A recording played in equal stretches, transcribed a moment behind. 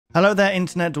Hello there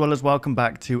internet dwellers, welcome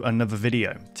back to another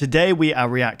video. Today we are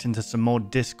reacting to some more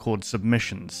Discord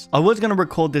submissions. I was going to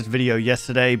record this video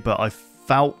yesterday, but I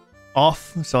felt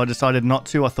off, so I decided not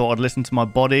to. I thought I'd listen to my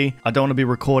body. I don't want to be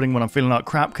recording when I'm feeling like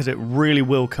crap because it really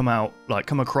will come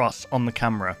across on the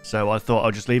camera. So I thought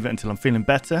I'll just leave it until I'm feeling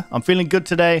better. I'm feeling good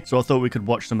today, so I thought we could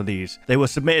watch some of these. They were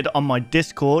submitted on my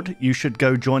Discord. You should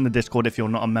go join the Discord if you're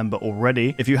not a member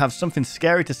already. If you have something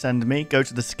scary to send me, go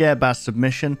to the Scarebaz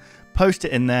submission, post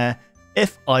it in there.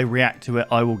 If I react to it,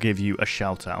 I will give you a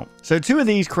shout out. So two of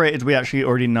these creators we actually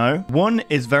already know. One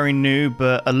is very new,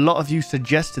 but a lot of you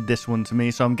suggested this one to me,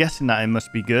 so I'm guessing that it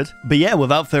must be good. But yeah,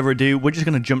 without further ado, we're just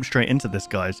going to jump straight into this,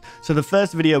 guys. So the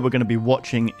first video we're going to be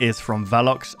watching is from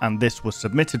Valox, and this was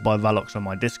submitted by Valox on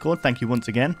my Discord. Thank you once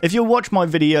again. If you watch my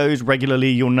videos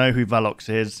regularly, you'll know who Valox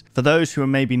is. For those who are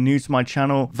maybe new to my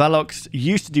channel, Valox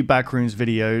used to do Backrooms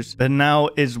videos, but now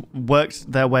works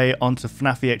their way onto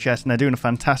FNAF VHS, and they're doing a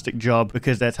fantastic job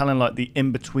because they're telling like the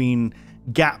in-between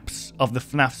gaps of the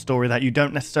FNAF story that you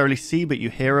don't necessarily see but you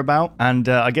hear about, and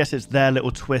I guess it's their little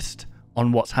twist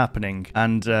on what's happening.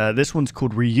 And this one's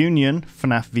called Reunion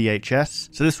FNAF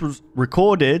VHS. So this was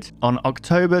recorded on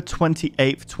October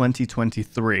 28th,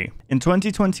 2023. In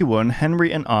 2021,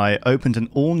 Henry and I opened an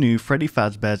all-new Freddy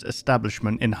Fazbear's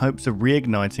establishment in hopes of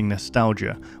reigniting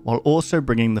nostalgia, while also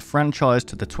bringing the franchise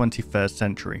to the 21st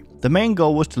century. The main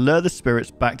goal was to lure the spirits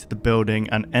back to the building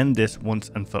and end this once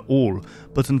and for all,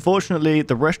 but unfortunately,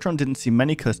 the restaurant didn't see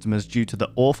many customers due to the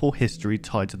awful history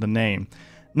tied to the name,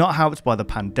 not helped by the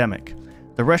pandemic.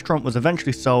 The restaurant was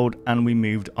eventually sold and we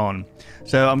moved on.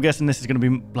 So I'm guessing this is going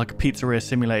to be like a pizzeria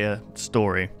simulator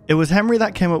story. It was Henry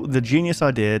that came up with the genius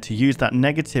idea to use that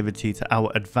negativity to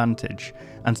our advantage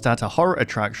and start a horror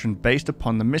attraction based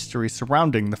upon the mystery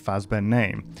surrounding the Fazbear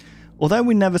name. Although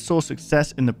we never saw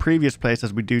success in the previous place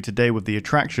as we do today with the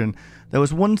attraction, there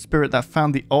was one spirit that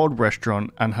found the old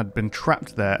restaurant and had been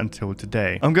trapped there until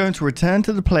today. I'm going to return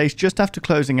to the place just after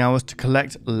closing hours to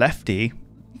collect Lefty,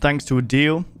 thanks to a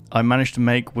deal I managed to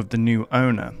make with the new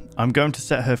owner. I'm going to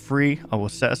set her free. I will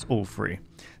set us all free.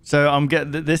 So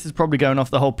this is probably going off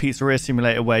the whole pizzeria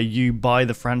simulator where you buy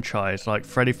the franchise. Like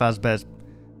Freddy Fazbear's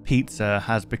Pizza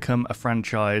has become a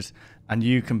franchise and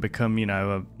you can become, you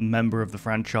know, a member of the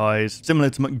franchise.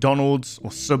 Similar to McDonald's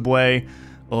or Subway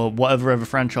or whatever other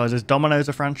franchise is. Domino's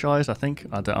a franchise, I think.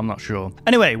 I'm not sure.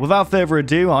 Anyway, without further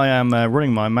ado, I am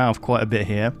running my mouth quite a bit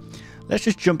here. Let's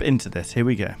just jump into this. Here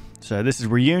we go. So this is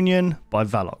Reunion by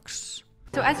Valox.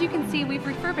 So as you can see, we've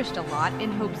refurbished a lot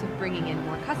in hopes of bringing in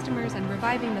more customers and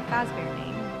reviving the Fazbear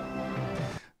name.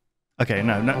 Okay,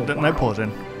 no pausing.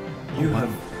 You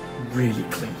have really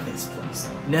cleaned this place.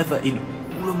 Never in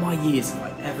all of my years have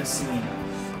I ever seen.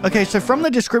 Okay, so from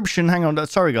the description, hang on,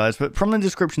 sorry guys, but from the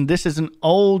description, this is an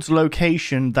old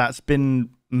location that's been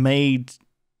made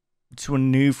to a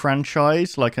new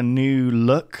franchise, like a new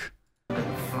look.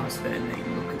 Fazbear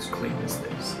name look as clean as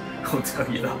this. I'll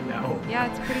tell you that now. Yeah,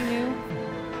 it's pretty new.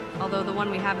 Although the one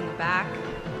we have in the back,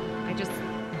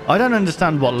 I don't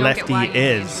understand what don't Lefty get why you'd be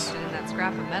is. interested in that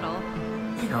scrap of metal.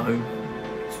 You know,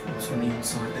 it's what's on the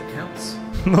inside that counts.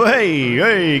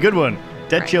 Hey, good one.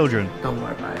 Dead Right. children. Don't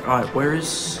worry about it. Alright, where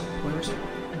is it?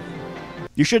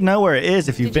 You should know where it is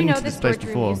if you've Did you been know to this this place storage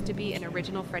room before. used to be an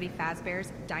original Freddy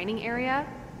Fazbear's dining area?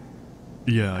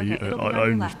 Yeah, Okay, it'll be on I your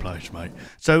own this left. place, mate.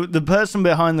 So the person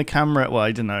behind the camera, well,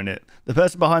 I didn't own it. The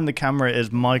person behind the camera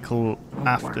is Michael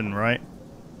Afton, right?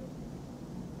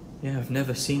 Yeah, I've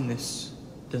never seen this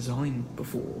design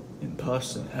before in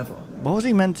person ever. What was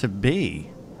he meant to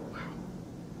be?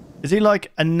 Is he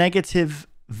like a negative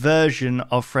version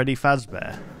of Freddy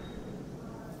Fazbear?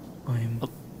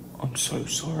 I'm so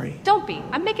sorry. Don't be.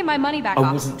 I'm making my money back I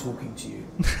off. wasn't talking to you.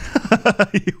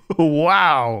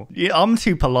 Wow. Yeah, I'm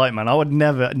too polite, man. I would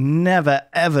never,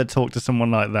 ever talk to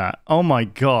someone like that. Oh my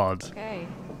God. Okay.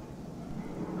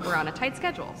 We're on a tight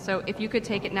schedule, so if you could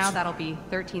take it now, that'll be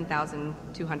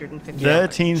 $13,250.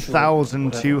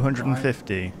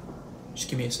 13,250. Just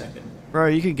give me a second. Bro,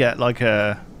 you could get like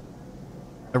a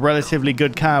relatively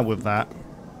good car with that.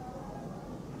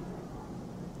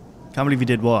 Can't believe you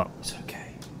did what? It's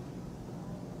okay.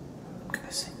 I'm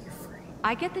gonna set you free.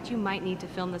 I get that you might need to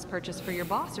film this purchase for your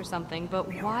boss or something, but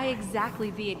why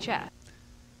exactly VHS?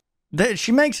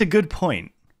 She makes a good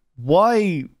point.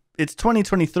 Why? It's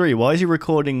 2023. Why is he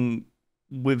recording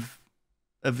with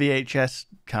a VHS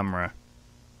camera?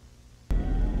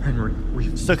 Henry,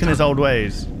 we've Stuck in his old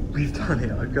ways. We've done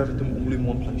it. I've gathered them all in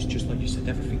one place, just like you said.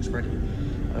 Everything's ready.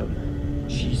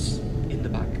 She's in the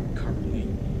back currently.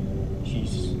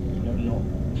 She's, not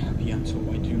happy at all.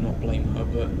 I do not blame her,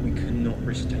 but we cannot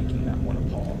risk taking that one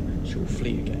apart. She'll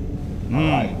flee again. Mm.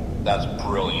 Alright. That's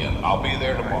brilliant. I'll be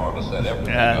there tomorrow to set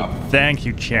everything up. Thank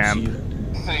you, See champ. you.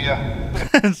 See ya.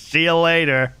 See you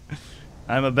later.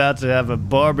 I'm about to have a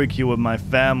barbecue with my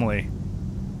family.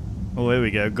 Oh, here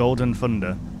we go. Golden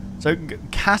Thunder. So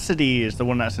Cassidy is the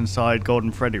one that's inside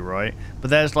Golden Freddy, right? But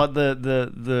there's like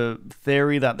the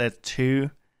theory that there's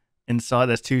two inside.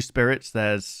 There's two spirits.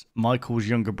 There's Michael's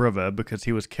younger brother because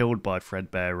he was killed by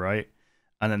Fredbear, right?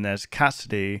 And then there's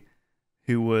Cassidy,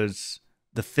 who was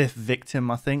the fifth victim,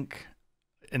 I think,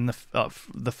 in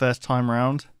the first time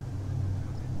round.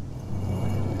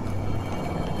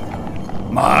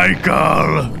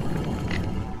 Michael!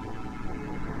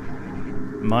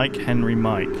 Mike, Henry,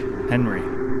 Mike. Henry.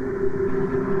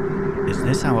 Is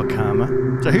this our karma?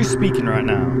 So who's speaking right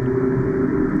now?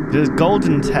 There's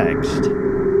golden text.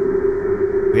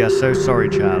 We are so sorry,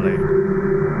 Charlie.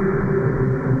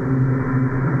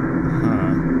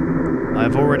 I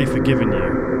have already forgiven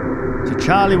you. So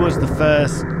Charlie was the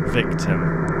first victim,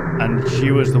 and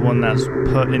she was the one that's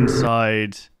put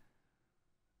inside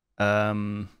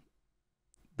the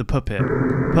puppet.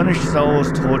 Punished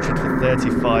souls tortured for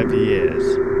 35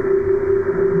 years.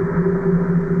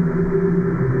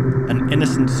 An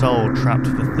innocent soul trapped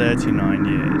for 39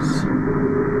 years.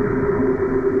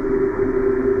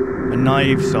 A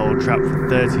naive soul trapped for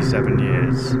 37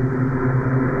 years.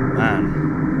 Man.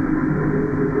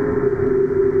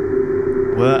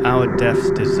 Were our deaths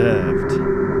deserved?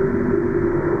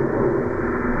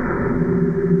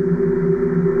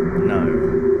 No.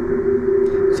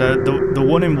 So the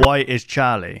one in white is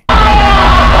Charlie.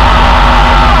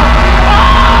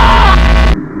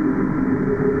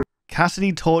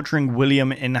 Cassidy torturing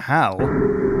William in hell.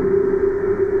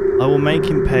 I will make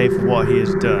him pay for what he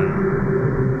has done.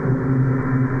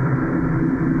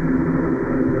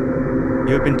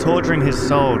 You have been torturing his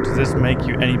soul. Does this make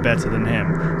you any better than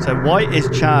him? So white is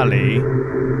Charlie.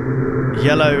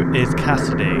 Yellow is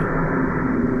Cassidy.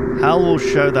 Hal will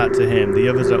show that to him. The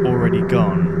others are already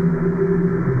gone.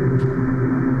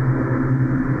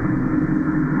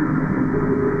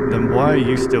 Then why are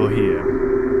you still here?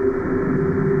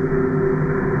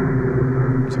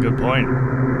 It's a good point.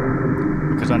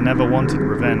 Because I never wanted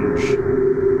revenge.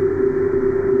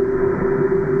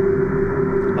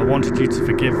 I wanted you to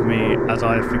forgive me as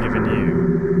I have forgiven you.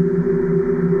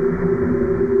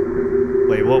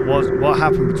 Wait, what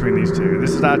happened between these two?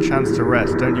 This is our chance to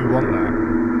rest. Don't you want that?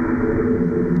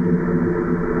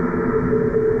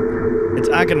 It's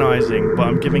agonizing, but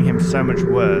I'm giving him so much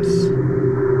worse.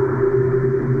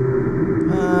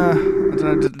 I don't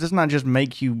know, doesn't that just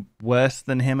make you worse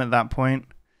than him at that point?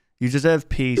 You deserve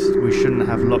peace. We shouldn't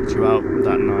have locked you out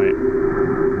that night.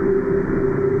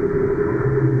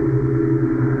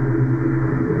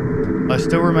 I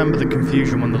still remember the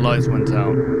confusion when the lights went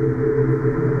out.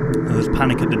 There was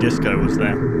Panic at the Disco was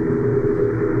there.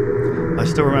 I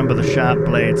still remember the sharp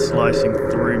blade slicing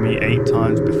through me 8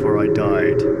 times before I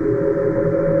died.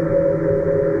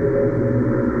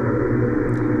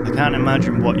 I can't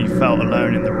imagine what you felt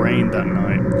alone in the rain that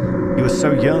night. You were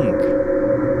so young.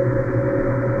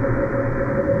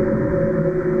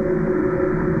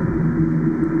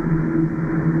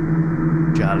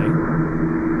 Charlie.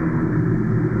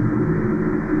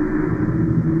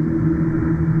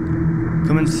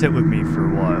 Come and sit with me for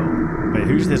a while. Wait,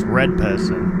 who's this red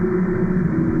person?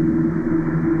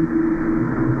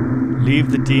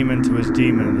 Leave the demon to his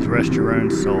demons, rest your own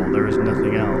soul, there is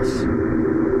nothing else.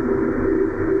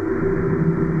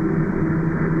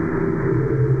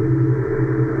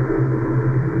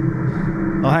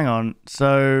 Oh, hang on.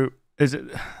 So, is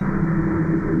it...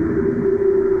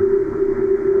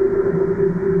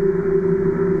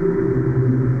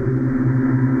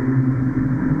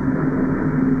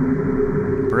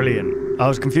 Brilliant. I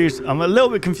was confused. I'm a little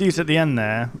bit confused at the end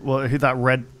there, who that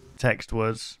red text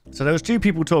was. So there was 2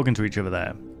 people talking to each other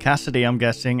there. Cassidy, I'm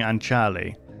guessing, and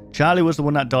Charlie. Charlie was the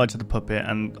one that died to the puppet,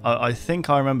 and I think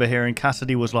I remember hearing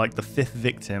Cassidy was like the 5th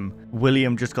victim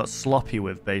William just got sloppy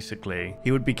with, basically.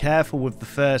 He would be careful with the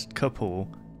first couple,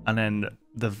 and then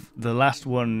the last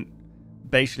one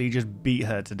basically just beat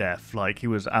her to death. Like, he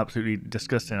was absolutely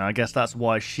disgusting. I guess that's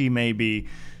why she maybe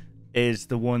is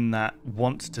the one that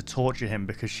wants to torture him,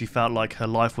 because she felt like her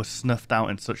life was snuffed out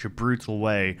in such a brutal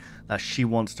way that she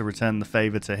wants to return the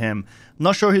favor to him. I'm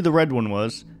not sure who the red one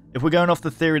was. If we're going off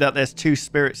the theory that there's 2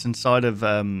 spirits inside of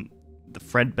the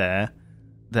Fredbear,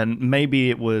 then maybe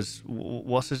it was...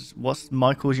 What's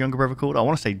Michael's younger brother called? I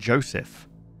want to say Joseph.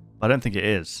 I don't think it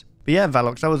is. But yeah,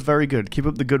 Valox, that was very good. Keep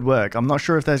up the good work. I'm not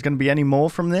sure if there's going to be any more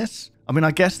from this. I mean,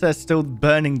 I guess they're still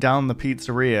burning down the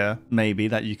pizzeria, maybe,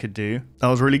 that you could do. That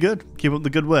was really good. Keep up the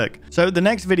good work. So the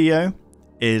next video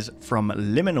is from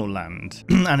Liminal Land,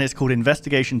 and it's called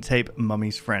Investigation Tape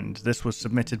Mummy's Friend. This was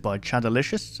submitted by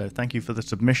Chadalicious, so thank you for the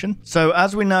submission. So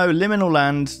as we know, Liminal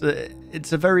Land,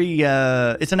 it's a very,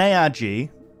 it's an ARG,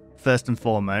 first and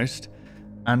foremost,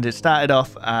 and it started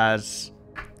off as,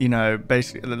 you know,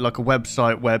 basically like a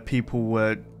website where people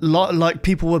were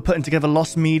putting together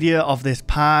lost media of this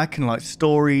park and like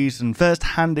stories and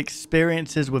first-hand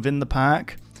experiences within the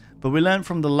park. But we learned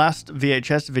from the last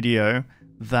VHS video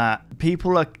that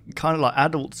people are kind of like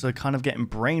adults are kind of getting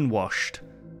brainwashed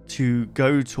to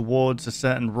go towards a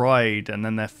certain ride, and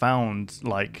then they're found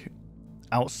like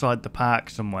outside the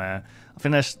park somewhere. I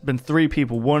think there's been 3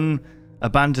 people. One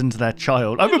abandoned their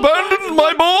child. I've abandoned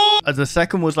my boy! And the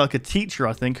second was like a teacher,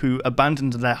 I think, who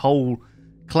abandoned their whole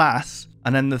class.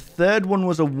 And then the third one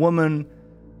was a woman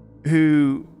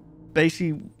who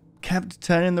basically kept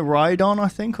turning the ride on, I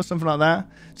think, or something like that.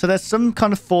 So there's some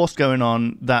kind of force going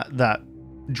on that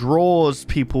draws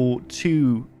people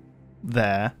to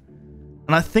there.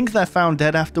 And I think they're found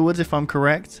dead afterwards, if I'm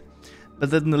correct. But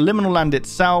then the Liminal Land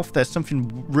itself, there's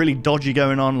something really dodgy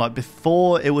going on. Like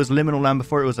before it was Liminal Land,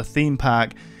 before it was a theme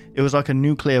park, it was like a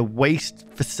nuclear waste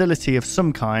facility of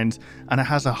some kind. And it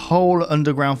has a whole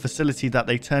underground facility that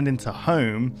they turned into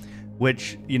home,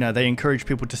 which, you know, they encourage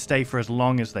people to stay for as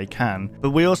long as they can.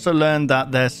 But we also learned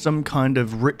that there's some kind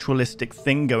of ritualistic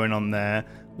thing going on there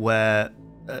where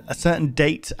a certain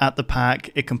date at the park,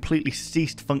 it completely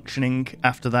ceased functioning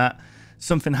after that.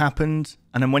 Something happened,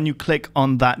 and then when you click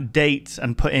on that date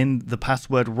and put in the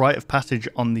password rite of passage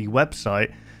on the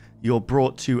website, you're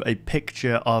brought to a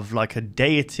picture of like a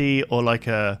deity or like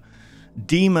a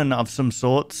demon of some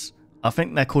sorts. I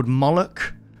think they're called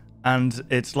Moloch, and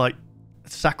it's like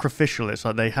sacrificial. It's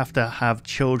like they have to have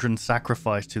children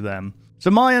sacrificed to them. So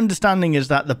my understanding is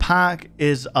that the park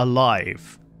is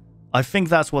alive. I think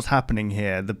that's what's happening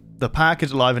here. The park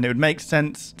is alive, and it would make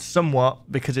sense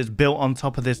somewhat because it's built on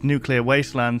top of this nuclear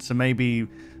wasteland. So maybe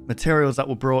materials that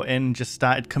were brought in just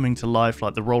started coming to life,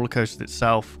 like the roller coaster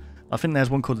itself. I think there's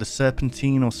one called the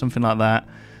Serpentine or something like that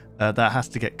that has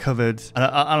to get covered. And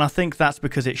I think that's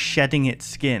because it's shedding its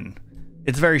skin.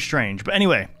 It's very strange. But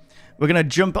anyway, we're going to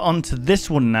jump onto this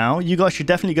one now. You guys should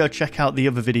definitely go check out the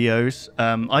other videos.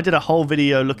 I did a whole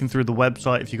video looking through the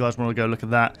website if you guys want to go look at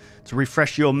that to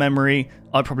refresh your memory.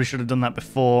 I probably should have done that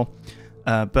before,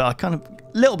 but I kind of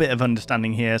little bit of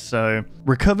understanding here. So,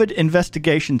 recovered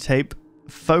investigation tape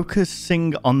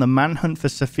focusing on the manhunt for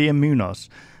Sophia Munoz.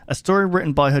 A story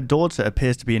written by her daughter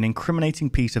appears to be an incriminating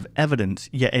piece of evidence,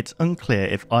 yet it's unclear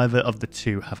if either of the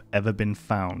two have ever been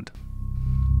found.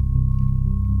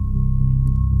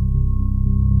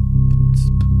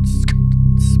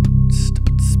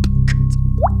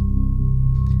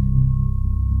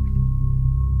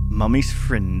 Mummy's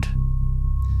Friend.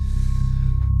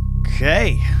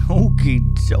 Okay, okie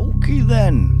dokie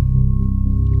then.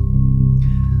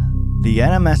 The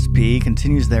NMSP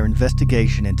continues their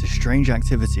investigation into strange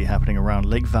activity happening around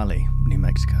Lake Valley, New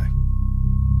Mexico.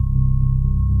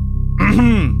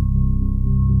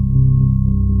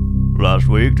 Last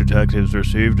week, detectives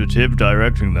received a tip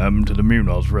directing them to the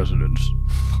Munoz residence.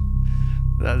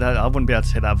 I wouldn't be able to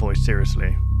say that voice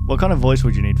seriously. What kind of voice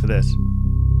would you need for this?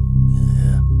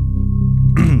 Yeah.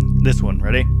 This one,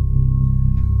 ready?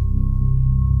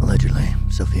 Allegedly,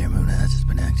 Sophia Munoz has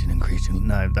been acting increasingly...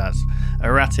 No, that's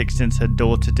erratic since her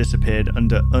daughter disappeared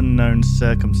under unknown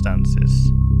circumstances.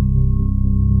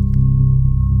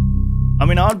 I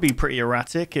mean, I'd be pretty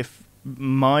erratic if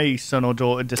my son or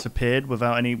daughter disappeared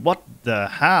without any... What the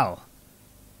hell?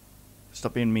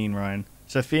 Stop being mean, Ryan.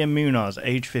 Sophia Munoz,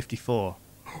 age 54.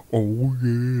 Oh,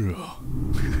 yeah.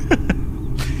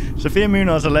 Sophia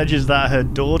Munoz alleges that her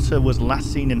daughter was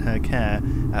last seen in her care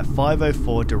at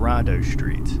 504 Dorado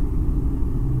Street.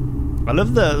 I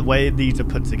love the way these are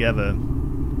put together.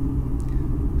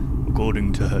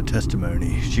 According to her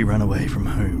testimony, she ran away from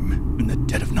home in the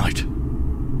dead of night.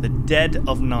 The Dead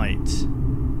of Night.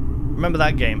 Remember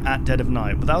that game, At Dead of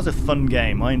Night? But that was a fun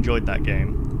game. I enjoyed that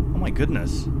game. Oh my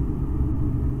goodness.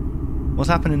 What's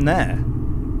happening there?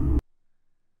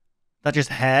 That just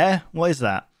hair? What is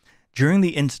that? During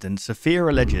the incident, Sophia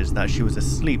alleges that she was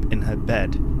asleep in her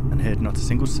bed and heard not a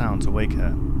single sound to wake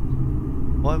her.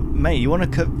 What, mate, you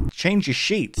want to change your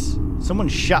sheets? Someone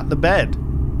shut the bed.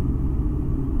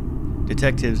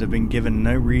 Detectives have been given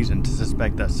no reason to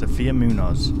suspect that Sophia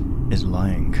Munoz is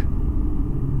lying.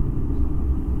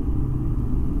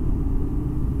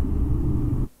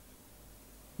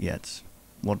 Yet,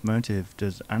 what motive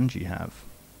does Angie have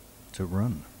to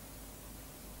run?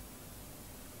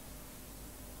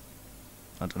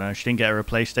 I don't know, she didn't get her a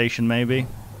PlayStation maybe?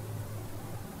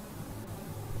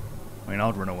 I mean,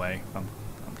 I'd run away. I'm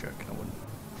joking, I wouldn't.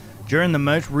 During the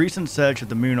most recent search of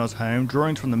the Munoz home,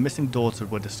 drawings from the missing daughter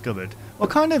were discovered. What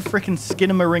kind of freaking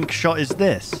skinamarink shot is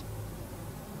this?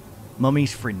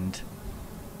 Mummy's friend.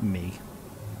 Me.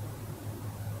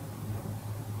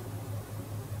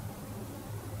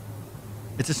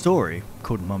 It's a story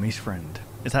called Mummy's Friend.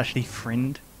 It's actually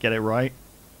friend. Get it right?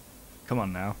 Come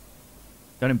on now.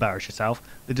 Don't embarrass yourself.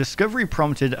 The discovery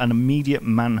prompted an immediate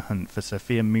manhunt for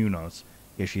Sophia Munoz.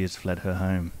 Here she has fled her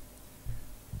home.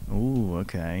 Ooh,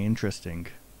 okay, interesting.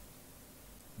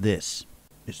 This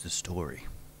is the story.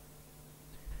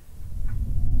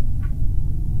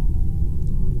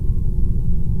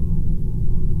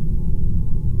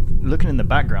 Looking in the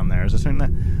background there, is there something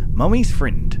there? Mummy's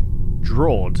Friend,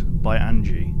 drawed by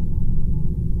Angie.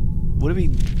 Would it be?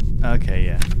 Okay,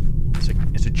 yeah.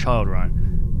 It's a child, right?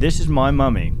 This is my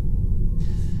mummy.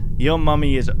 Your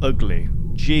mummy is ugly.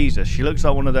 Jesus, she looks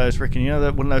like one of those freaking, you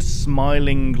know, one of those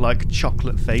smiling, like,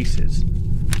 chocolate faces.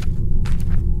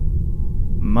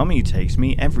 Mummy takes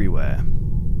me everywhere.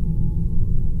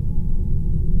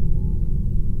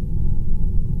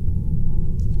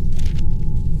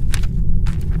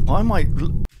 Why am I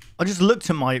just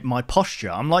looked at my posture.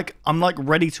 I'm like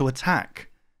ready to attack.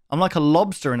 I'm like a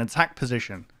lobster in attack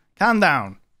position. Calm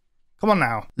down. Come on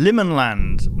now.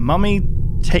 Limonland. Mummy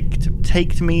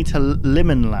take me to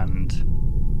Limonland.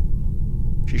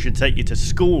 She should take you to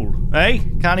school, eh?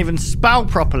 Can't even spell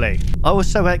properly. I was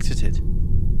so exited.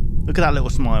 Look at that little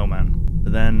smile, man.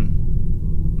 But then,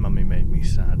 Mummy made me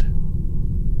sad.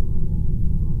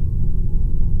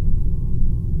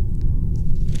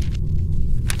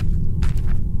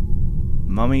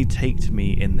 Mummy taked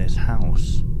me in this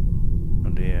house.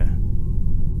 Oh dear.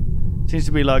 Seems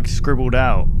to be like scribbled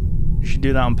out. Did she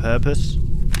do that on purpose?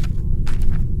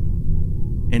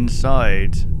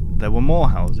 Inside, there were more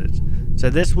houses. So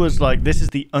this was like, this is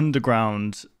the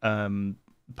underground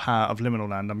part of Liminal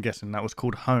Land, I'm guessing. That was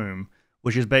called Home,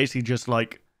 which is basically just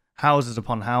like houses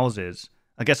upon houses.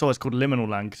 I guess why it's called Liminal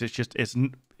Land, because it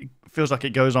feels like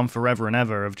it goes on forever and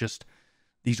ever of just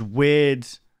these weird,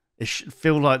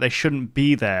 feel like they shouldn't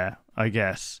be there, I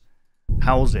guess,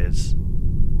 houses.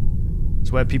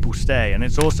 It's where people stay. And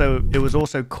it was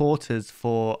also quarters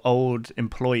for old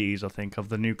employees, I think, of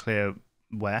the nuclear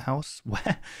warehouse.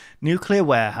 Nuclear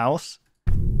warehouse.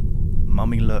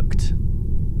 Mummy looked.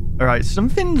 All right,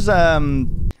 something's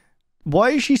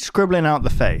why is she scribbling out the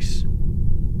face?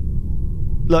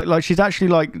 Like she's actually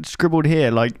like scribbled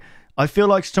here. Like I feel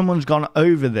like someone's gone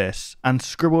over this and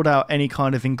scribbled out any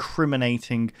kind of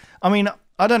incriminating. I mean,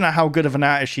 I don't know how good of an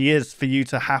artist she is for you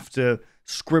to have to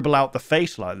scribble out the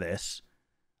face like this.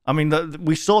 I mean,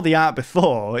 we saw the art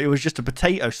before. It was just a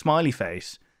potato smiley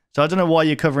face. So I don't know why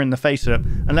you're covering the face up,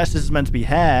 unless this is meant to be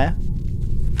hair.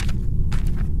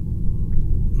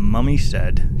 Mummy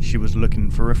said she was looking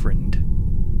for a friend.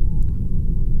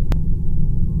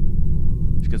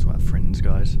 It's good to have friends,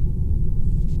 guys.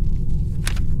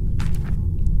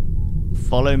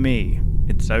 Follow me.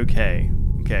 It's okay.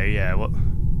 Okay, yeah, what?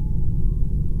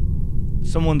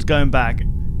 Someone's going back.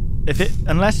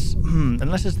 Unless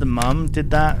it's the mum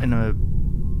did that in a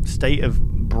state of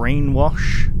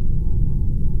brainwash.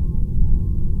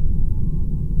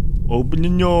 Open the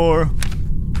door.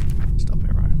 Stop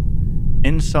it, right?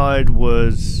 Inside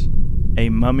was a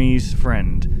mummy's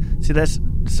friend. See,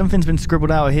 something's been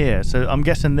scribbled out here, so I'm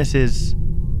guessing this is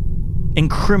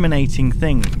incriminating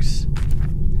things.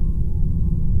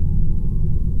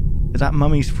 Is that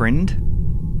mummy's friend?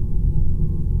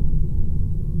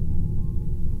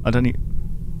 I don't need.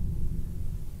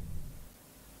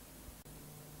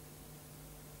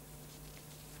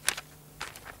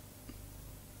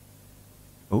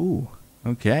 Oh,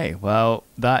 okay. Well,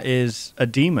 that is a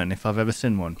demon if I've ever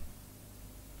seen one.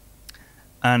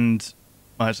 And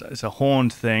it's a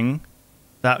horned thing.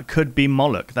 That could be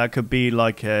Moloch. That could be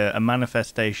like a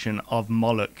manifestation of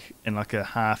Moloch in like a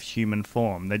half-human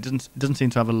form. It doesn't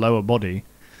seem to have a lower body.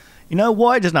 You know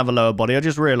why it doesn't have a lower body? I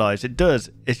just realised it does.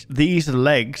 These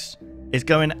legs is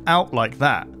going out like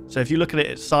that. So if you look at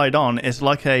it side on, it's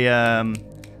like a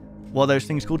what are those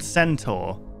things called?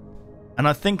 Centaur. And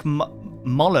I think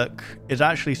Moloch is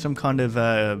actually some kind of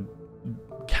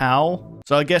cow.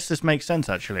 So I guess this makes sense,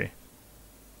 actually.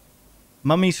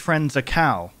 Mummy's friend's a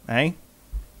cow, eh?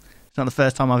 It's not the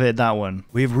first time I've heard that one.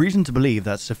 We have reason to believe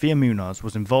that Sophia Munoz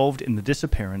was involved in the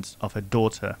disappearance of her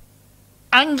daughter.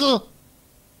 Angle!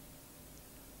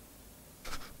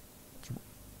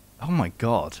 Oh my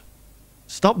god.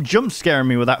 Stop jump scaring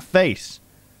me with that face.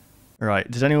 Right,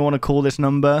 does anyone want to call this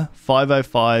number?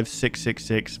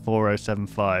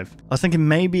 505-666-4075. I was thinking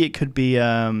maybe it could be, you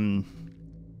know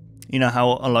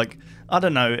how, like, I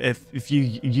don't know if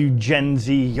you Gen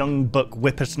Z young buck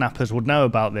whippersnappers would know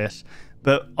about this,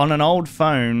 but on an old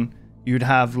phone, you'd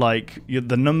have like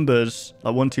the numbers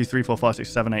like 1, 2, 3, 4, 5, 6,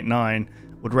 7, 8, 9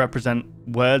 would represent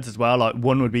words as well. Like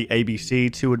 1 would be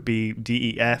ABC, 2 would be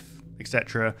DEF,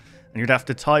 etc. And you'd have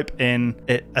to type in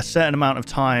it a certain amount of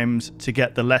times to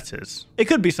get the letters. It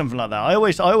could be something like that. I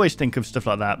always think of stuff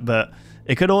like that, but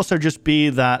it could also just be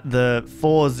that the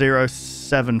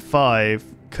 4075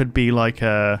 could be like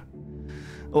a...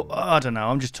 Oh, I don't know.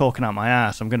 I'm just talking out my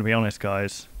ass. I'm going to be honest,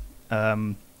 guys.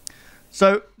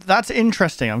 So that's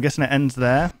interesting. I'm guessing it ends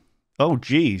there. Oh,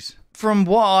 geez. From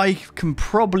what I can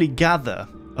probably gather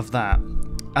of that,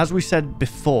 as we said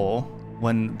before,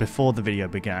 before the video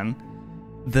began,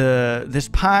 this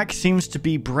pack seems to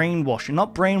be brainwashing.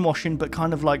 Not brainwashing, but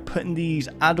kind of like putting these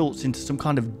adults into some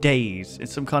kind of daze.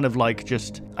 It's some kind of like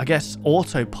just, I guess,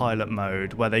 autopilot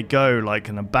mode where they go like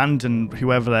and abandon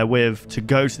whoever they're with to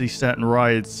go to these certain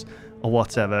rides or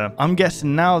whatever. I'm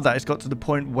guessing now that it's got to the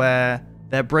point where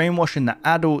they're brainwashing the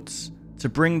adults to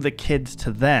bring the kids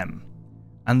to them.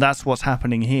 And that's what's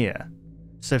happening here.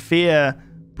 Sophia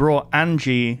brought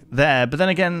Angie there, but then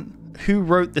again, who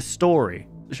wrote the story?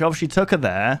 She obviously took her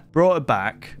there, brought her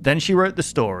back, then she wrote the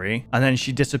story, and then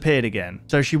she disappeared again.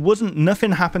 So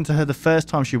nothing happened to her the first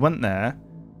time she went there,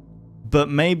 but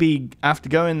maybe after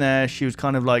going there, she was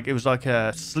kind of like, it was like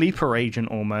a sleeper agent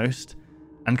almost,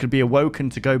 and could be awoken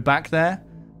to go back there.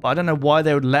 But I don't know why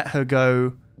they would let her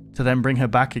go to then bring her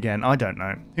back again. I don't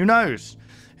know. Who knows?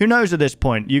 Who knows at this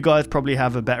point? You guys probably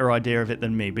have a better idea of it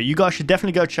than me, but you guys should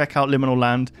definitely go check out Liminal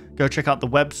Land. Go check out the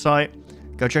website.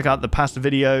 Go check out the past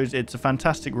videos. It's a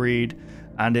fantastic read,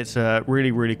 and it's a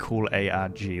really, really cool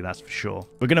ARG, that's for sure.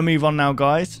 We're going to move on now,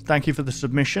 guys. Thank you for the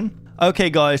submission. Okay,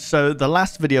 guys, so the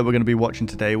last video we're going to be watching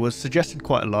today was suggested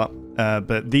quite a lot,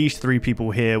 but these 3 people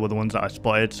here were the ones that I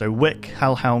spotted. So Wick,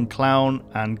 Hellhound Clown,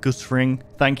 and Gusring,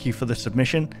 thank you for the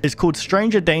submission. It's called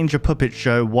Stranger Danger Puppet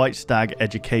Show White Stag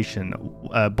Education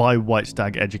by White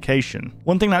Stag Education.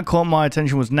 One thing that caught my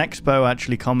attention was Nexpo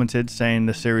actually commented saying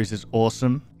the series is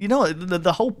awesome. You know,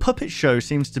 the whole puppet show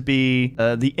seems to be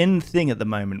the in thing at the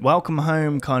moment. Welcome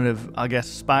Home kind of, I guess,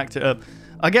 sparked it up.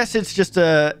 I guess it's just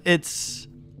it's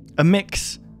a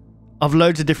mix of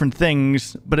loads of different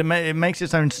things, but it makes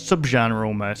its own subgenre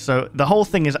almost. So the whole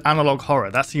thing is analog horror.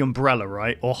 That's the umbrella,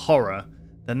 right? Or horror.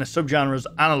 Then the subgenre is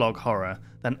analog horror.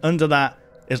 Then under that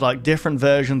is like different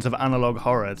versions of analog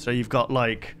horror. So you've got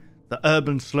like the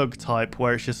urban slug type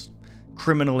where it's just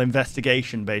criminal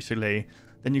investigation basically.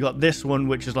 Then you got this one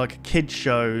which is like kids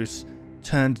shows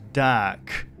turned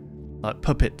dark, like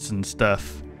puppets and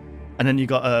stuff. And then you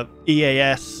got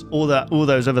EAS, all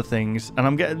those other things. And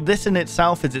I'm getting this in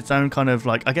itself is its own kind of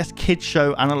like, I guess kids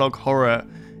show analog horror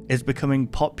is becoming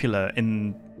popular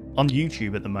on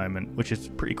YouTube at the moment, which is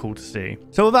pretty cool to see.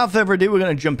 So without further ado, we're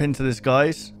going to jump into this,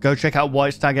 guys. Go check out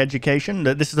White Stag Education.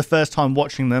 This is the first time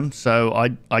watching them, so I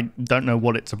don't know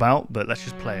what it's about, but let's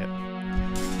just play it.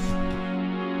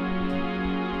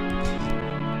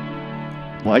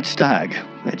 White Stag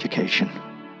Education.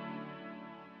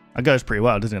 That goes pretty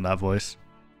well, doesn't it, that voice?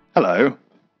 Hello.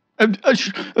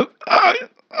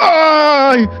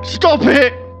 Stop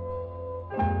it!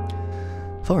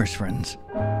 Forest Friends.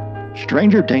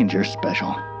 Stranger Danger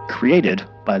Special. Created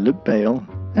by Luke Bale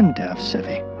and Dav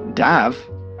Sevi. Dav?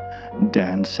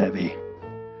 Dan Sevi.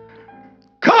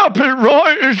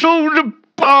 Copyright all the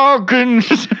bargains!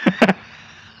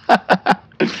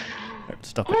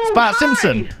 Stop it. Oh, Bart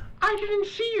Simpson! I didn't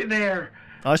see you there.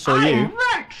 I saw you. I'm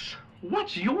Rex.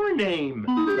 What's your name?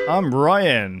 I'm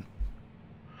Ryan.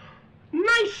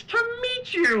 Nice to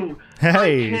meet you.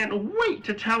 Hey. I can't wait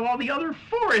to tell all the other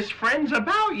Forest Friends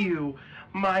about you.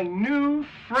 My new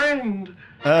friend.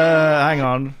 Hang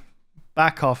on.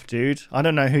 Back off, dude. I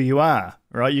don't know who you are,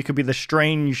 right? You could be the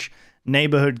strange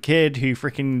neighborhood kid who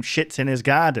freaking shits in his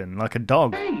garden like a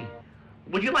dog. Hey,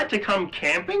 would you like to come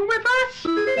camping with us?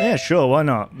 Yeah, sure, why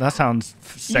not? That sounds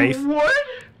safe. You would?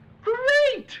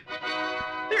 Great!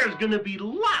 There's gonna be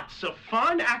lots of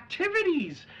fun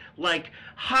activities, like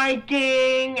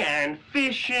hiking and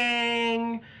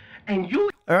fishing, and you'll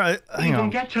even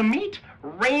get to meet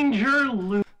Ranger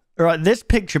Luke. Alright, this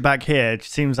picture back here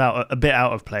seems a bit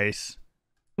out of place.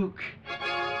 Is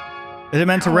it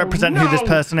meant to represent who this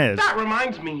person is? That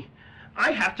reminds me.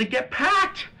 I have to get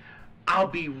packed. I'll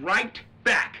be right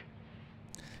back.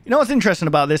 You know what's interesting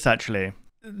about this, actually?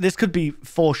 This could be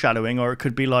foreshadowing, or it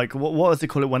could be like, what does they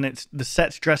call it when it's the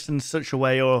set's dressed in such a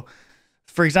way, or,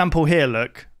 for example, here,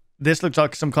 look. This looks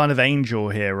like some kind of angel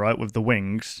here, right, with the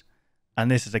wings. And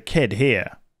this is a kid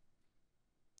here.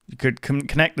 You could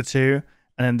connect the two,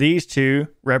 and then these two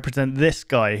represent this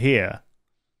guy here.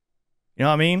 You know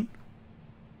what I mean?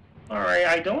 Alright,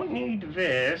 I don't need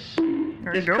this.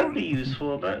 This could be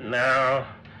useful, but no.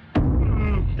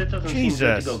 This doesn't seem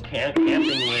good to go camping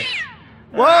with.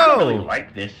 Whoa! I don't really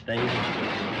like this thing.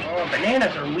 Oh,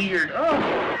 bananas are weird.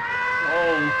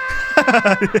 Oh.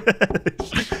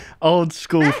 Old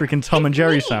school freaking Tom and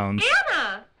Jerry sounds.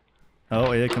 Anna!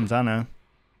 Oh, here comes Anna.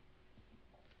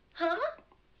 Huh?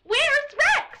 Where's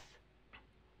Rex?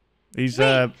 He's,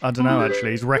 I don't know, actually.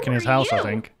 He's wrecking his house, I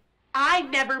think. I've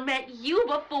never met you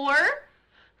before.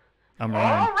 I'm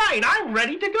right. Alright, I'm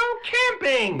ready to go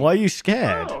camping. Why are you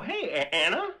scared? Oh, hey,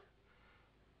 Anna.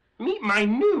 Meet my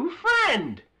new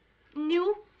friend.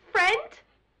 New friend?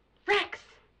 Rex.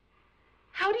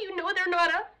 How do you know they're not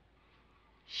a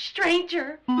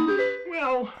stranger?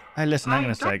 Well... Hey, listen, hang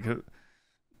on a sec.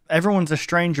 Everyone's a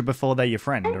stranger before they're your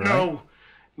friend, alright? No,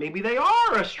 maybe they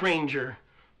are a stranger.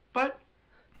 But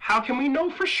how can we know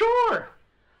for sure?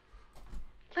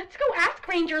 Let's go ask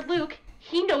Ranger Luke.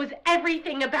 He knows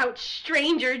everything about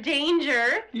stranger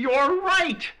danger. You're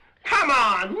right. Come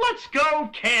on, let's go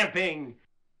camping.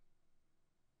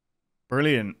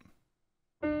 Brilliant.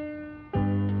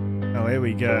 Oh, here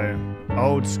we go.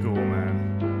 Old school,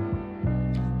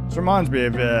 man. This reminds me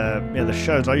of the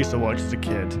shows I used to watch as a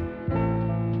kid.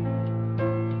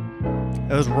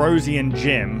 It was Rosie and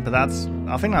Jim, but I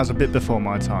think that was a bit before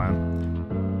my time.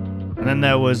 And then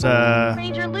there was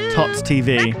Ranger Luke, Tots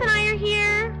TV. Rex and I are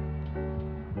here.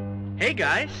 Hey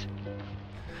guys.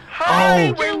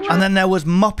 Hi, Oh, and then there was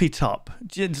Moppy Top.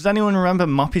 Does anyone remember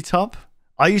Moppy Top?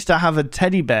 I used to have a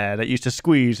teddy bear that used to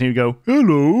squeeze, and he'd go,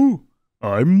 "Hello,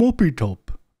 I'm Moppy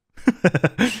Top."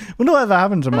 Wonder whatever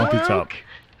happened to Moppy Top.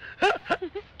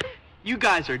 You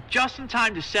guys are just in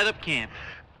time to set up camp.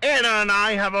 Anna and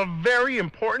I have a very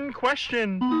important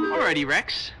question. Alrighty,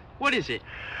 Rex. What is it?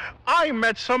 I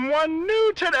met someone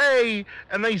new today,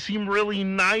 and they seem really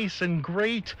nice and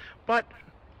great, but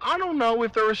I don't know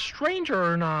if they're a stranger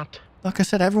or not. Like I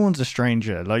said, everyone's a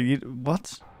stranger. Like,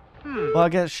 what? Well, I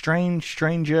guess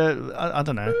stranger, I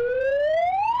don't know.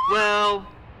 Well,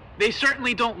 they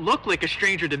certainly don't look like a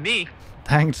stranger to me.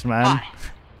 Thanks, man. Hi.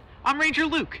 I'm Ranger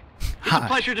Luke. It's Hi. a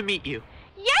pleasure to meet you.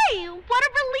 Yay! What a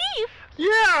relief!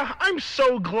 Yeah, I'm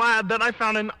so glad that I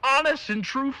found an honest and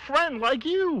true friend like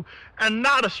you, and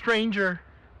not a stranger.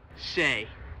 Say,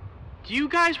 do you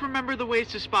guys remember the ways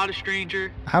to spot a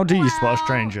stranger? How do you spot a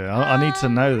stranger? I need to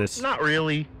know this. Not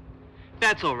really.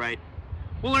 That's alright.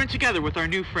 We'll learn together with our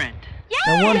new friend.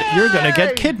 No wonder you're gonna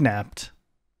get kidnapped.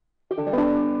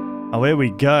 Oh, here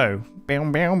we go. Bow,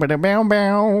 bow, bow, bow,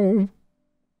 bow.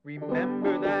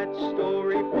 Remember that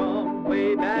story from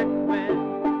way back when?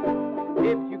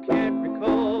 If you can't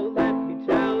recall, let me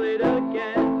tell it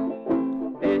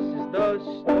again. This is the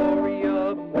story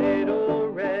of Little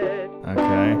Red.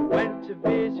 Okay. Went to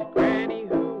visit Granny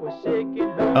who was sick in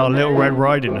her Oh, Little Red bed.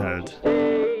 Riding Hood.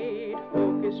 Stayed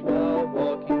focused while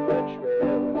walking the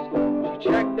trails. She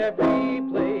checked every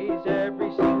place,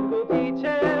 every single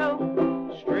detail.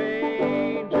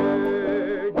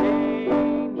 Stranger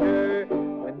danger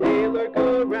when they lurk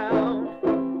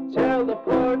around. Tell the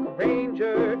park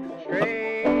ranger.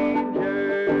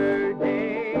 Stranger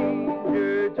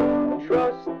danger, don't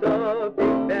trust the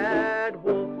big bad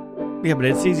wolf. Yeah, but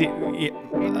it's easy.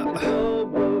 Into the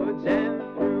woods and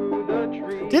through the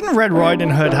trees. Didn't Red Riding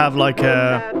Hood have like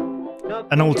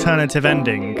an alternative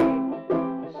ending? The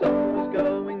sun was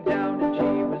going down and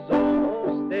she was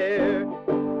almost there.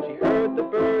 She heard the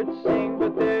birds sing,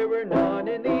 but there were none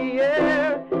in the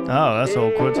air. Oh, that's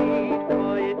awkward. Stayed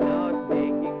quiet, not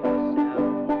making a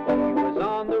sound. She was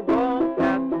on the wrong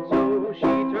path, and so she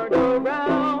turned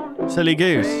around. Silly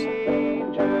goose.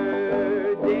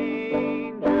 Danger,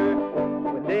 danger,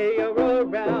 when they are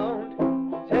around.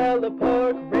 Tell the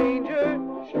park ranger.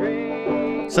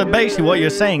 Stranger, So basically what you're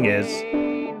saying is,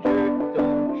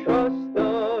 don't trust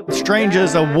the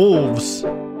strangers are wolves.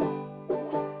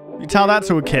 You tell that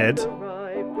to a kid.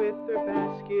 arrived with her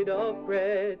basket of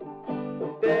bread.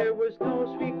 But there was no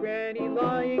sweet granny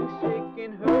lying sick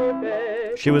in her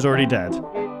bed. She was already dead. It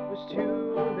was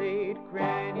too late,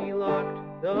 Granny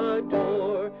locked the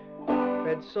door.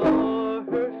 Fred saw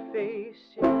her face,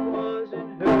 it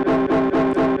wasn't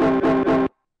her.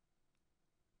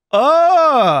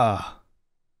 Oh!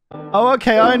 Oh,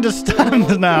 okay, I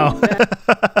understand now.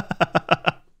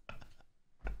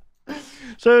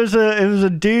 So it was a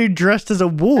dude dressed as a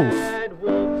wolf. Bad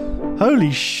wolf,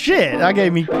 Holy shit! That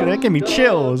gave me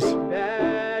chills.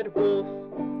 bad wolf.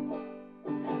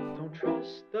 Don't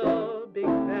trust the big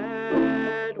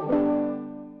bad wolf.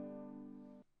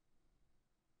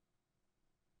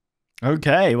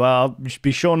 Okay, well,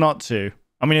 be sure not to.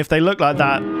 I mean, if they look like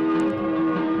that.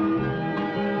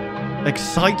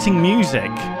 Exciting music.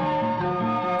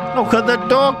 Look at the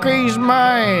donkey's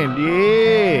mind.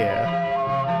 Yeah.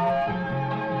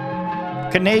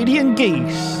 Canadian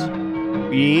geese.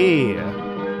 Yeah.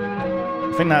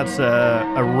 I think that's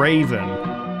a raven.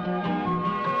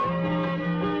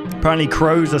 Apparently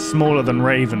crows are smaller than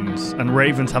ravens, and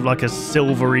ravens have like a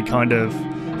silvery kind of...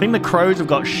 I think the crows have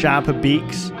got sharper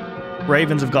beaks.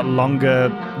 Ravens have got longer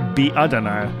beak... I don't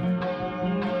know.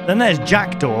 Then there's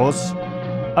jackdaws.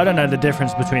 I don't know the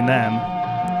difference between them.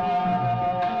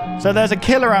 So there's a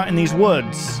killer out in these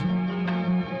woods.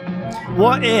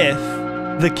 What if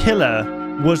the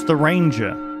killer was the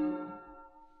ranger?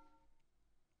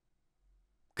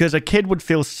 Because a kid would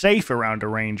feel safe around a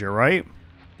ranger, right?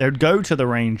 They'd go to the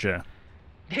ranger.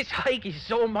 This hike is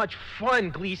so much fun,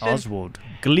 Gleason. Oswald.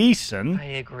 Gleason? I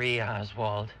agree,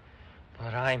 Oswald.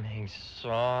 But I'm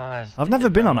exhausted. I've never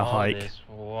been on a all hike. This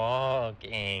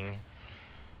walking.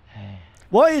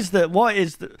 What is the...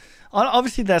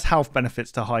 Obviously, there's health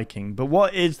benefits to hiking, but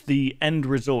what is the end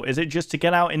result? Is it just to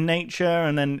get out in nature,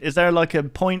 and then is there like a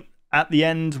point at the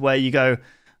end where you go,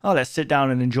 oh, let's sit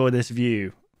down and enjoy this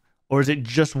view? Or is it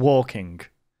just walking?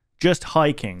 Just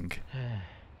hiking?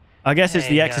 I guess it's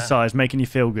the exercise making you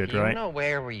feel good, right? You know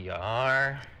where we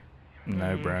are?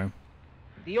 No, bro.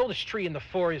 The oldest tree in the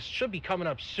forest should be coming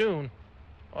up soon.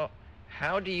 Well,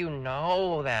 how do you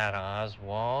know that,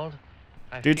 Oswald?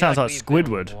 Dude sounds like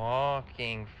Squidward.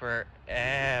 Walking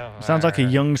forever. Sounds like a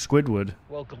young Squidward.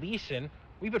 Well, Gleason,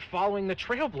 we've been following the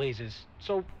trailblazers,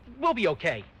 so we'll be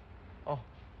okay.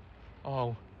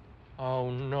 Oh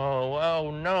no,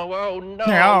 oh no, oh no.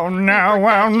 Oh no,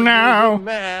 oh no.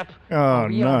 Map. Oh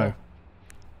no.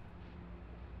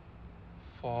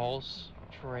 False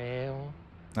trail.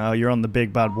 Oh, you're on the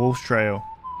big bad wolf trail.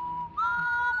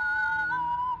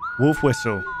 Wolf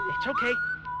whistle. It's okay.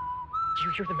 Do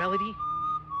you hear the melody?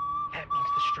 That means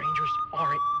the strangers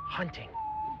aren't hunting.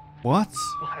 What?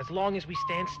 Well, as long as we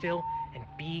stand still and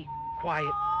be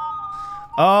quiet.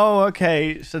 Oh,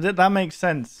 okay. So that makes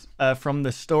sense from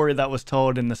the story that was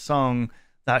told in the song,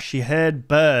 that she heard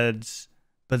birds,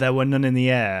 but there were none in the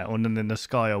air or none in the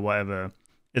sky or whatever,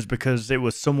 is because it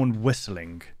was someone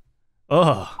whistling.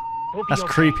 Oh, that's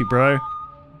creepy, bro.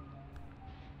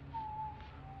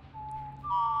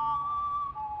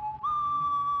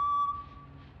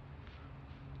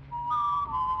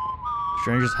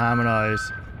 Strangers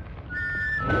harmonize.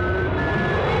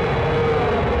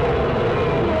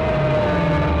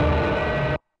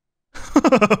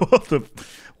 What the...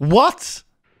 What?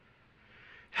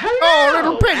 Hello, oh,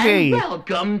 little piggy! And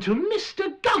welcome to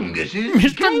Mr.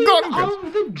 Gungus's Game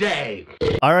of the Day.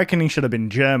 I reckon he should have been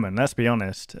German, let's be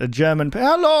honest. A German...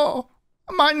 Hello,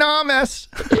 my name is...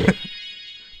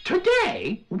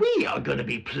 Today, we are going to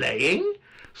be playing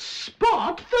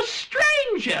Spot the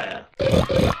Stranger.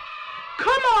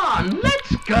 Come on,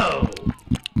 let's go.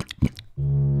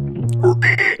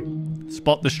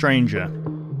 Spot the stranger.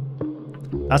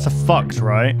 That's a fox,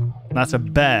 right? That's a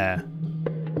bear.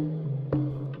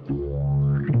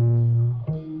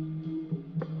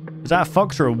 Is that a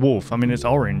fox or a wolf? I mean, it's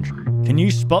orange. Can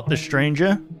you spot the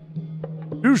stranger?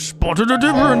 You spotted a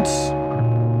difference.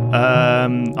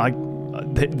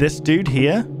 This dude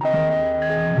here?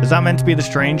 Is that meant to be the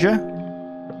stranger?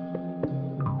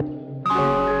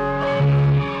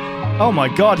 Oh my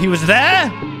god, he was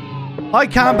there? I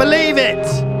can't believe it!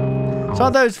 It's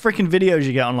like those freaking videos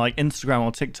you get on like Instagram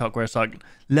or TikTok where it's like,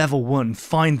 level 1,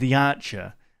 find the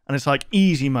archer. And it's like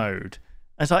easy mode.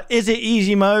 And it's like, is it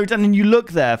easy mode? And then you look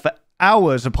there for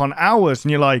hours upon hours and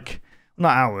you're like,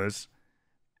 not hours.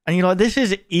 And you're like, this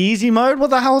is easy mode? What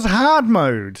the hell's hard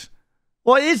mode?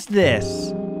 What is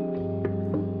this?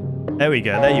 There we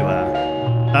go, there you are.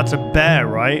 That's a bear,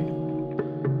 right?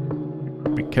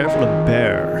 Be careful of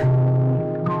bear.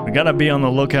 We gotta be on the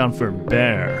lookout for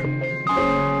bear.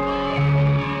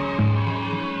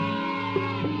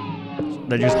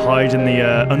 They just hide in the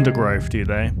undergrowth, do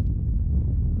they?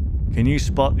 Can you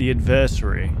spot the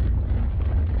adversary?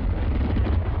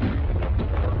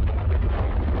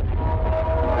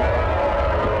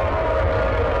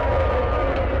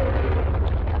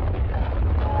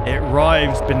 It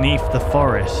writhes beneath the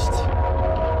forest.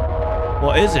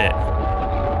 What is it?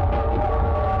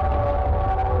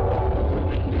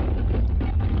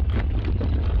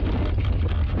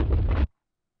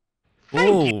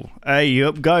 Oh, hey,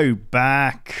 up go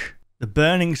back. The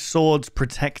burning swords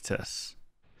protect us.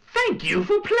 Thank you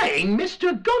for playing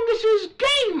Mr. Gungus's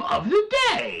Game of the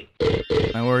Day.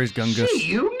 No worries, Gungus. See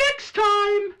you next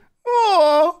time.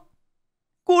 Oh,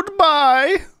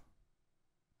 goodbye.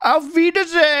 Auf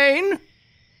Wiedersehen.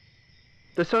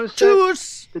 The sun set.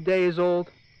 Tschüss. The day is old.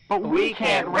 But we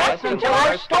can't rest until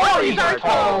our stories are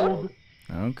told.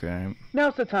 Okay.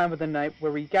 Now's the time of the night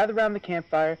where we gather around the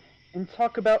campfire and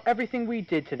talk about everything we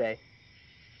did today.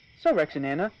 So, Rex and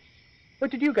Anna,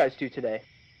 what did you guys do today?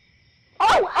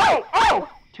 Oh!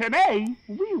 Today,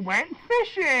 we went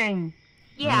fishing.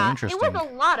 Yeah, it interesting. was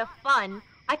a lot of fun.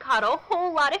 I caught a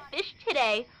whole lot of fish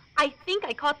today. I think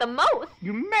I caught the most.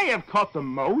 You may have caught the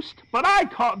most, but I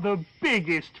caught the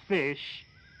biggest fish.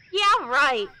 Yeah,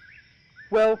 right.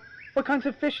 Well, what kinds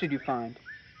of fish did you find?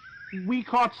 We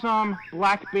caught some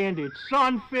black-banded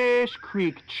sunfish,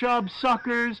 creek chub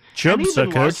suckers, Chub and even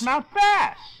suckers? largemouth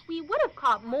bass. We would have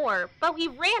caught more, but we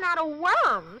ran out of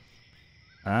worms.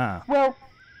 Ah. Well,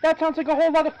 that sounds like a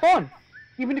whole lot of fun,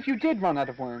 even if you did run out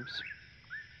of worms.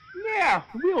 Yeah,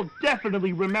 we'll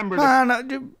definitely remember to...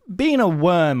 Man, being a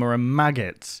worm or a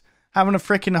maggot, having a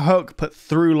freaking hook put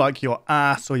through like your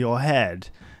ass or your head,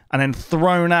 and then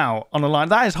thrown out on a line,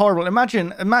 that is horrible.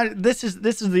 Imagine this is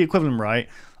the equivalent, right?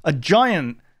 A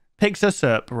giant picks us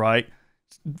up, right?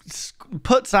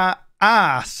 Puts our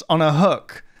ass on a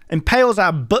hook, impales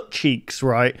our butt cheeks,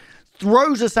 right?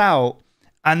 Throws us out,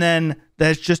 and then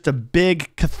there's just a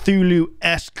big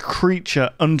Cthulhu-esque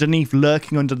creature underneath,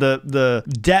 lurking under the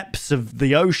depths of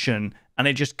the ocean, and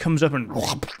it just comes up and...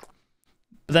 But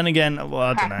then again, well,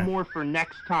 I don't Pack know. more for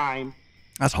next time.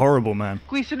 That's horrible, man.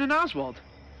 Gleason and Oswald,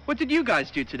 what did you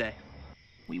guys do today?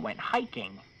 We went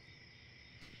hiking.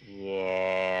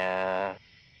 Yeah.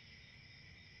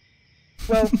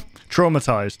 Well,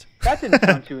 Traumatized. that didn't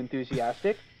sound too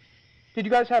enthusiastic. Did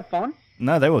you guys have fun?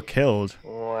 No, they were killed.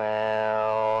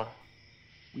 Well...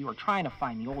 We were trying to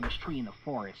find the oldest tree in the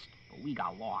forest, but we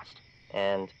got lost.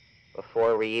 And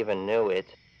before we even knew it,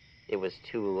 it was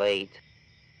too late.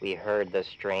 We heard the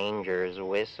strangers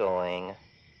whistling.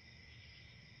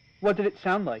 What did it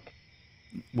sound like?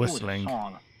 Whistling. It was a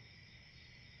song.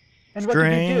 And what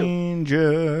did you do?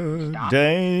 Stranger, Stop.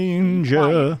 danger.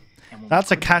 Quiet. And when we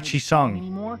That's a couldn't hear catchy the song song.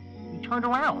 anymore, we turned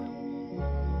around.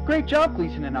 Great job,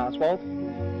 Gleason and Oswald.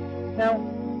 Now,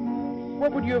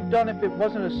 what would you have done if it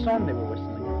wasn't a song they were whistling?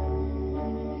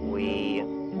 We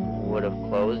would have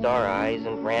closed our eyes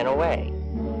and ran away.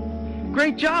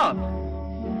 Great job!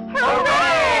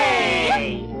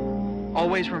 Hooray!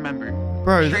 Always remember.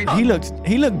 Bro, he looked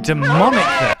demonic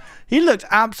there. He looked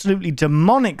absolutely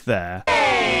demonic there.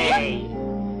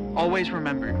 Always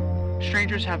remember,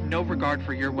 strangers have no regard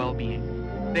for your well-being.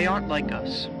 They aren't like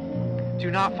us.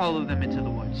 Do not follow them into the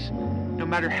woods, no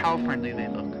matter how friendly they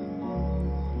look.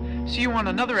 See you on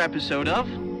another episode of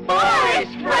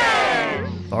Forest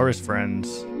Friends! Forest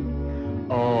Friends.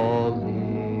 All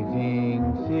living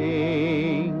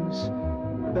things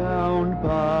bound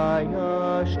by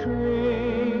a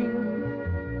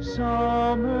string,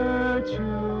 summer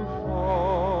to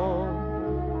fall,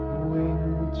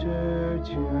 winter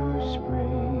to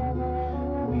spring.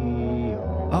 We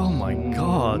all Oh my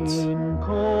God. sing in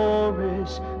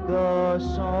chorus the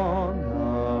song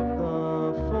of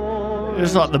the forest. It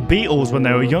was like the Beatles when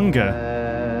they were younger.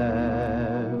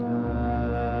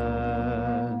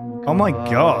 Oh my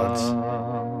God.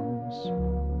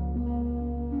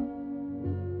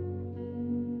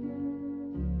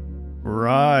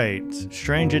 Right.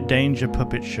 Stranger Danger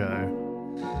Puppet Show.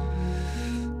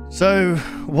 So,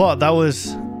 what? That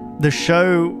was the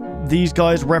show. These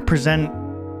guys represent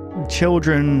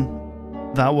children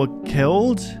that were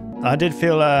killed. I did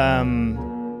feel, yeah,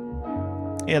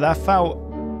 that felt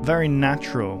very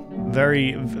natural.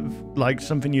 Very, like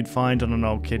something you'd find on an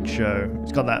old kid show.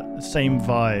 It's got that same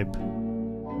vibe.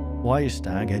 Why is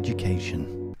Stag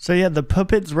Education? So yeah, the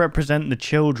puppets represent the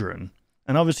children.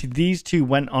 And obviously these two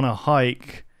went on a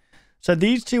hike. So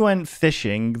these two went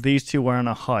fishing. These two were on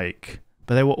a hike.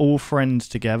 But they were all friends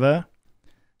together.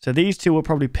 So these two were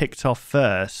probably picked off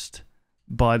first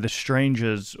by the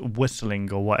strangers whistling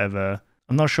or whatever.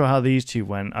 I'm not sure how these two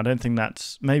went. I don't think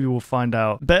that's... Maybe we'll find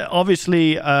out. But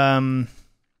obviously, the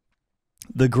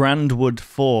Grandwood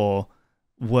Four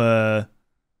were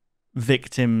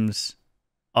victims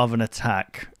of an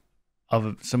attack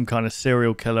of some kind of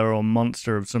serial killer or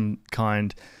monster of some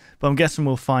kind. But I'm guessing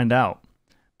we'll find out.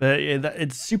 But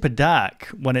it's super dark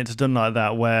when it's done like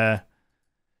that, where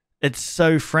it's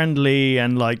so friendly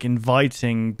and like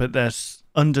inviting, but there's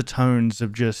undertones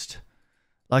of just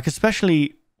like,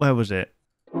 especially, where was it?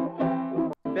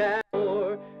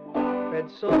 Fred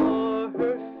saw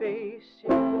her face, it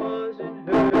wasn't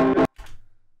her.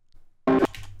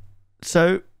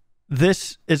 So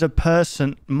this is a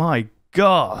person, my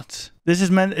God. This is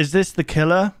meant, is this the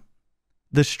killer?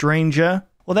 The stranger?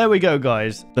 Well, there we go,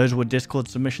 guys. Those were Discord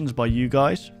submissions by you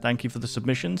guys. Thank you for the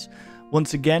submissions.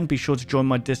 Once again, be sure to join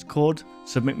my Discord,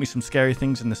 submit me some scary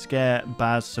things in the Scare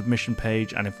Baz submission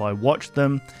page, and if I watch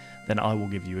them, then I will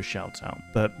give you a shout out.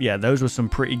 But yeah, those were some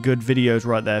pretty good videos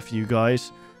right there for you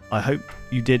guys. I hope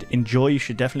you did enjoy. You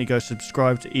should definitely go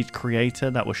subscribe to each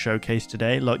creator that was showcased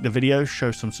today. Like the video,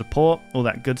 show some support, all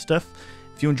that good stuff.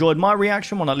 If you enjoyed my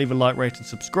reaction, why not leave a like, rate, and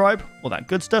subscribe, all that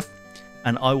good stuff.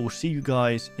 And I will see you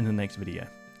guys in the next video.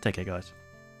 Take care, guys.